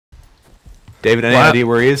David, any idea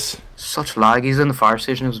where he is? Such lag. He's in the fire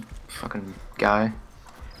station. There's a fucking guy.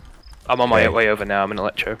 I'm on my way over now. I'm in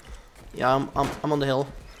Electro. Yeah, I'm on the hill.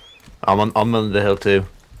 I'm on the hill too.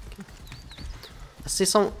 I see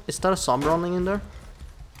some. Is that a zombie running in there?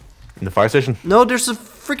 In the fire station? No, there's a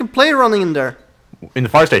freaking player running in there. In the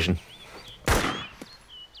fire station?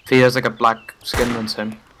 If he has like a black skin, then it's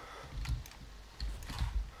him.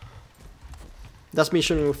 That's me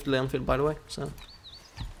shooting with the landfill, by the way. So.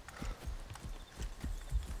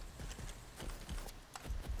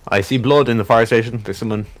 I see blood in the fire station. There's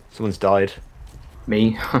someone's died.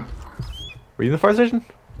 Me. Were you in the fire station?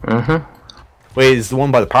 Uh-huh. Wait, is the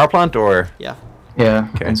one by the power plant or? Yeah. Yeah,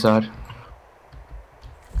 okay. Inside.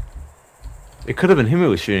 It could have been him who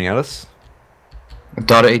was shooting at us. I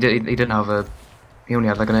doubt it. He didn't have a. He only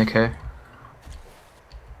had like an AK.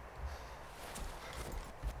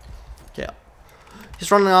 Yeah.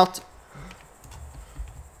 He's running out.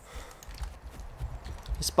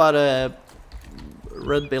 He's by the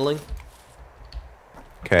red building.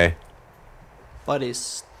 Okay. By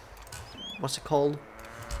this. What's it called?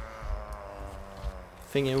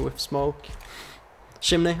 Thingy with smoke.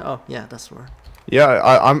 Chimney? Oh, yeah, that's where.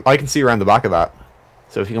 Yeah, I can see around the back of that.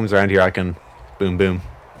 So if he comes around here, I can boom boom.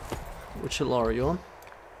 Which hill are you on?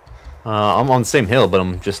 I'm on the same hill, but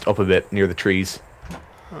I'm just up a bit near the trees.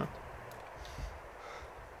 Huh.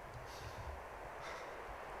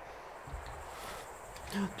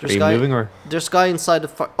 Are you moving or? There's a guy inside the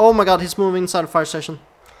fire. Oh my god, he's moving inside the fire station.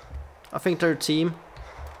 I think they're a team.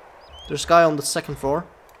 There's a guy on the second floor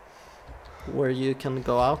where you can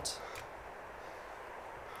go out.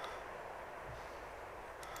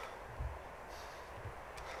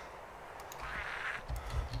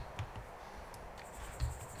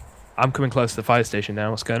 I'm coming close to the fire station now.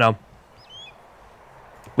 What's going on?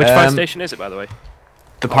 Which fire station is it, by the way?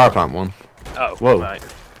 The power plant one. Oh, whoa. Right.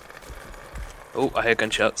 Oh, I hear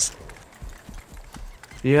gunshots.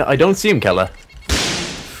 Yeah, I don't see him, Kella.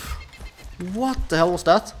 What the hell was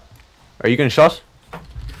that? Are you getting shot? I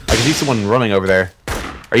can see someone running over there.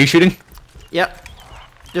 Are you shooting? Yeah.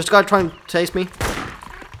 There's a guy trying to chase me.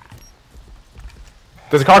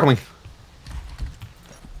 There's a car coming.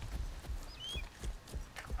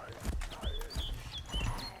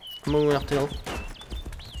 I'm moving up the hill.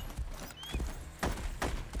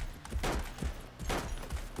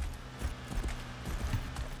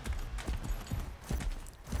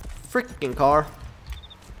 Freaking car.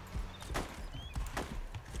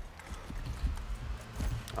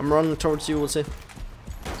 I'm running towards you, we'll see.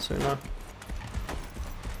 So now.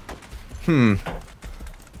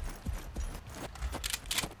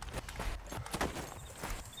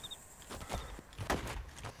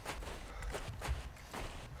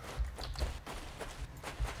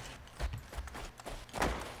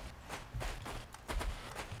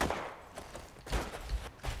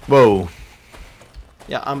 Whoa.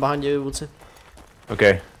 Yeah, I'm behind you, we'll see.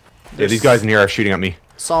 Okay. Yeah, these guys in here are shooting at me.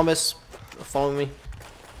 Zombies following me.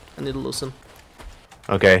 I need to loosen.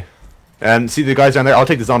 Okay. See the guys down there? I'll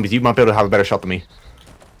take the zombies. You might be able to have a better shot than me.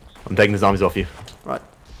 I'm taking the zombies off you. Right.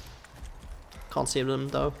 Can't see them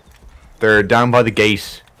though. They're down by the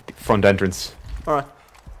gate, front entrance. Alright.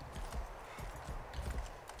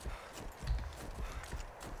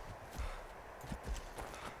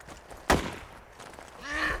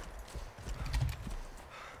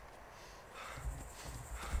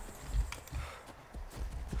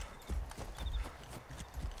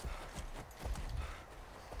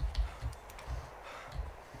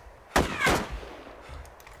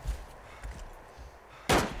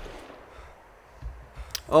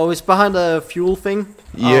 Oh, it's behind the fuel thing?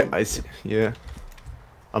 Yeah, I see. Yeah.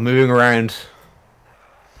 I'm moving around.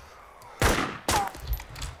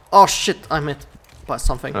 Oh shit, I'm hit by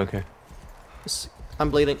something. Okay. I'm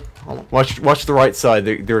bleeding. Hold on. Watch the right side.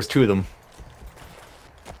 There's two of them.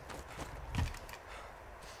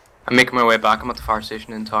 I'm making my way back. I'm at the fire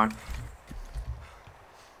station in town.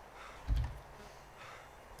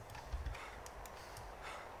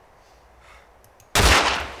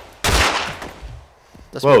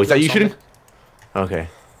 That's whoa, is that you zombie. shooting? Okay.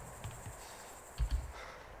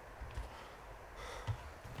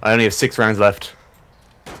 I only have 6 rounds left.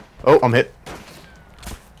 Oh, I'm hit.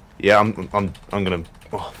 Yeah, I'm gonna.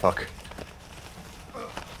 Oh fuck.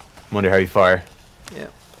 I'm under heavy fire. Yeah.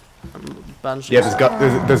 I'm banishing.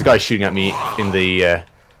 Yeah, there's a guy shooting at me in the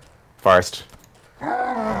forest.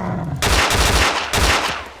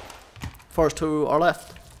 Forest to our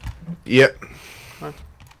left. Yep. Right.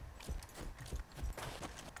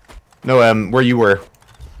 No, where you were.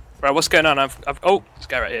 Right, what's going on? Oh, this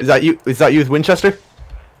guy right here. Is that you? Is that you with Winchester?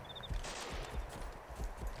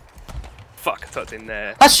 Fuck, I thought it was in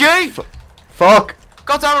there. That's you! Fuck!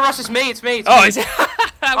 God damn it, Ross, it's me, it's me. Oh, is it? Why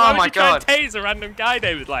Oh would my you try God. and tase a random guy,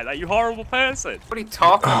 David, like that? You horrible person. What are you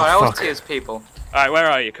talking about? I always tease people. Alright, where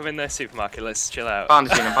are you? Come in the supermarket, let's chill out.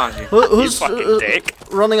 Bandaging, I'm bandaging. Who's fucking dick.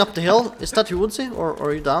 running up the hill? Is that you, Woodzie, or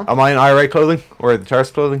are you down? Am I in IRA clothing? Or the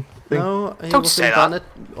terrorist clothing thing? No, he Don't was say in that. bandit.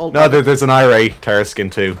 Old No, bandit. there's an IRA terrorist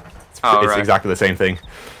skin too. Oh, It's right. exactly the same thing.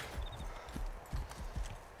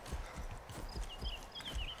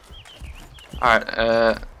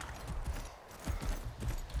 Alright,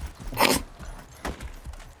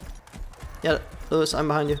 Yeah, Lewis, I'm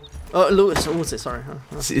behind you. Oh, Lewis, Woodzie, sorry.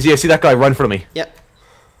 Yeah, see that guy right in front of me? Yeah.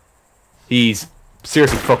 He's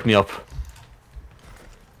seriously fucked me up.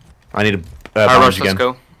 I need a alright, bandage Ross, let's again.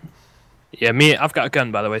 go. Yeah, I've got a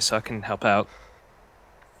gun, by the way, so I can help out.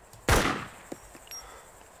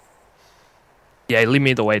 Yeah, lead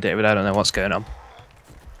me the way, David. I don't know what's going on.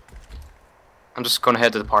 I'm just gonna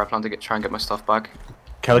head to the power plant to try and get my stuff back.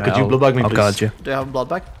 Kelly, could you I'll- blood bag me, I'll please? guard you. Do you have a blood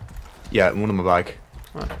bag? Yeah, one in my bag.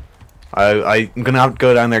 Alright. I'm gonna have to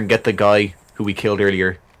go down there and get the guy who we killed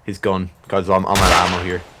earlier, his gun, because I'm out of ammo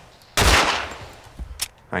here.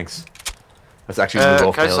 Thanks. Let's actually move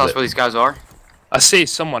off Can I the just hill a ask bit. where these guys are? I see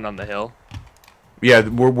someone on the hill. Yeah,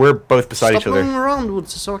 we're both beside Stop each other. moving around, Woodzie,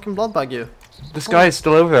 so I can blood bag you. This guy is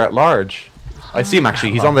still over there at large. I see him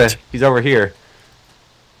actually. He's on the. He's over here.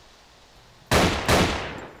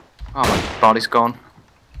 Oh, my body's gone.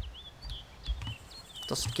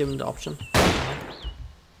 Just give him the option.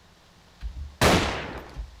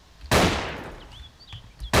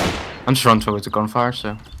 I'm just running towards the gunfire,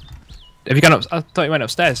 so... Have you gone up? I thought you went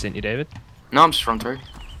upstairs, didn't you, David? No, I'm just running through.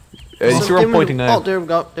 You So see where give I'm me pointing the- now? Oh, there we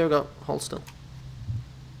go, there we go. Hold still.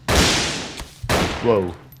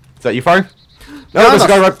 Whoa. Is that you firing? No, Yeah, there's a I'm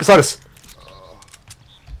guy not- right beside us.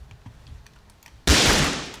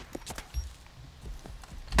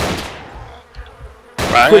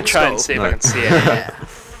 Right, I'm Quick gonna try and scope. see if No. I can see it. Yeah.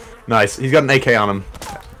 Nice. He's got an AK on him.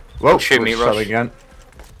 Whoa, Shoot me, shot Rush. again.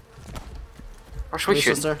 Or should we Who's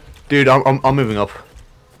shoot? this there? Dude, I'm moving up.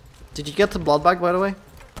 Did you get the blood bag, by the way?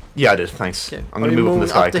 Yeah, I did. Thanks. Okay. I'm Are gonna you move up from moving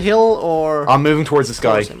this guy. up the hill, or...? I'm moving towards this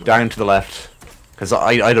guy, Towards him. down to the left. Because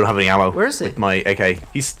I don't have any ammo. Where is he? With my AK.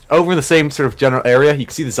 He's over in the same sort of general area. You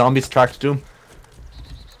can see the zombies attracted to him.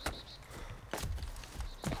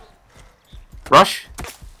 Rush?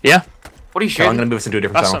 Yeah, What are you So I'm shooting? Oh, gonna move us into a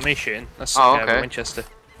different that's channel. not me shooting. That's Oh, okay. okay. Winchester.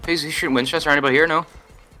 He's shooting Winchester. Anybody here? No?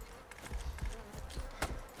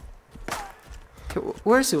 Okay,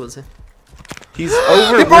 where is he, Woodzie? He's over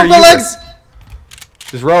He where broke you my were. legs!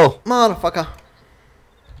 Just roll. Motherfucker.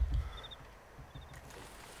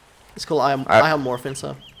 It's cool, I have morphine,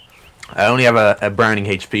 so... I only have a Browning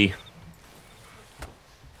HP.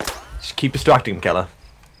 Just keep distracting him, Kella.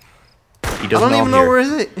 He I doesn't don't know even I'm know here.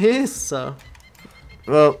 where he is, so...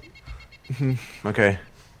 Well, okay.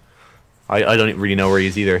 I don't really know where he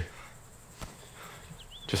is either.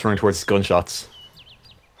 Just running towards his gunshots.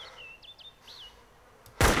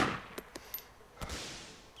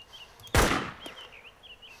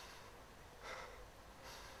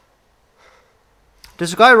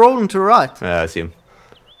 There's a guy rolling to the right. I see him.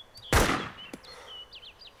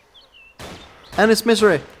 And it's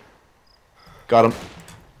Misery. Got him.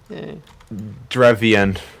 Yeah. Drive the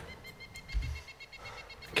end.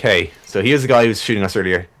 Okay, so he is the guy who was shooting us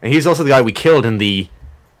earlier, and he's also the guy we killed in the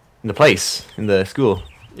place in the school.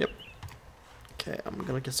 Yep. Okay, I'm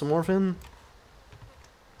gonna get some morphine.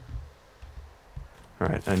 All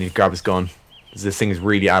right, I need to grab his gun. 'Cause this thing is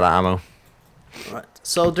really out of ammo. Right.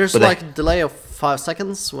 So there's But like a delay of 5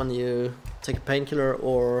 seconds when you take a painkiller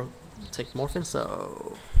or take morphine,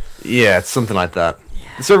 so... Yeah, it's something like that.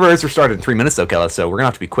 The server is restarted in 3 minutes though, Kella, so we're gonna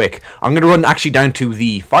have to be quick. I'm gonna run actually down to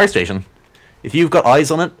the fire station. If you've got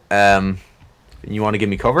eyes on it, and you want to give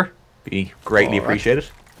me cover, be greatly Alright. appreciated.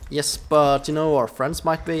 Yes, but you know, our friends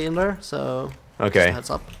might be in there, so... Just a Okay. heads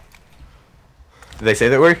up. Did they say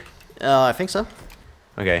that word? I think so.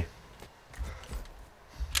 Okay.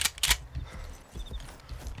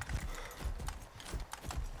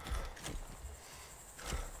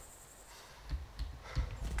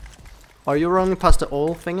 Are you running past the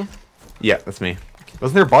oil thingy? Yeah, that's me.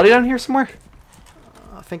 Wasn't there a body down here somewhere?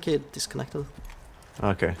 I think he disconnected.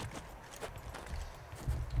 Okay.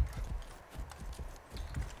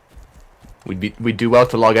 We'd do well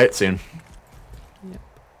to log out soon.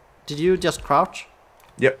 Did you just crouch?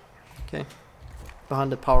 Yep. Okay.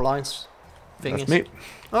 Behind the power lines thingies? That's me.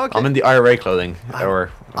 Okay. I'm in the IRA clothing,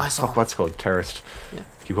 or I saw. fuck, what's it called? Terrorist. Yeah.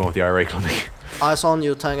 Keep going with the IRA clothing. Eyes on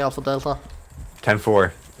you, Tango Alpha Delta.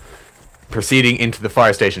 10-4. Proceeding into the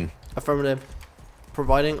fire station. Affirmative.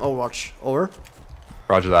 Providing Overwatch. Over.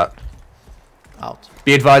 Roger that. Out.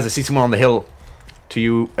 Be advised, I see someone on the hill to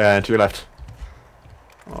you, to your left.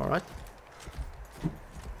 Alright.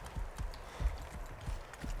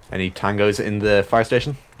 Any tangos in the fire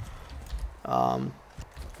station?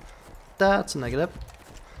 That's a negative.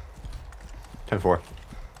 10-4.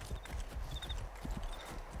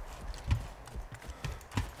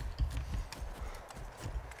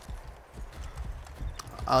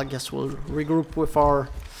 I guess we'll regroup with our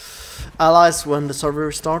allies when the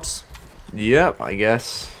server starts. Yep, I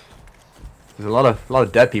guess. There's a lot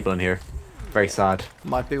of dead people in here. Very sad.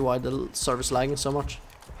 Might be why the server's lagging so much.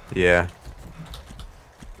 Yeah.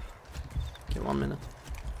 Okay, 1 minute.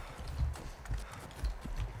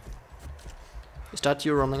 Is that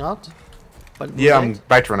you running out? By the blue Yeah, I'm gate?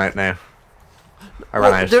 about to run out now. I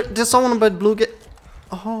ran out. There's someone by the blue gate.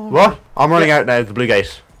 Oh. What? I'm running out now at the blue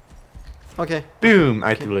gate. Okay. Boom!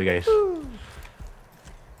 Out the blue gate.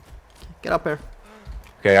 Get up here.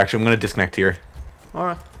 Okay, actually I'm gonna disconnect here.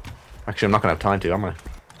 Alright. Actually I'm not gonna have time to, am I?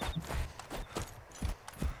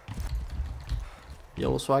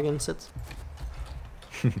 Yellow Swaggin sits.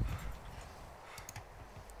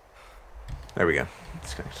 There we go.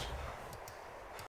 Disconnect.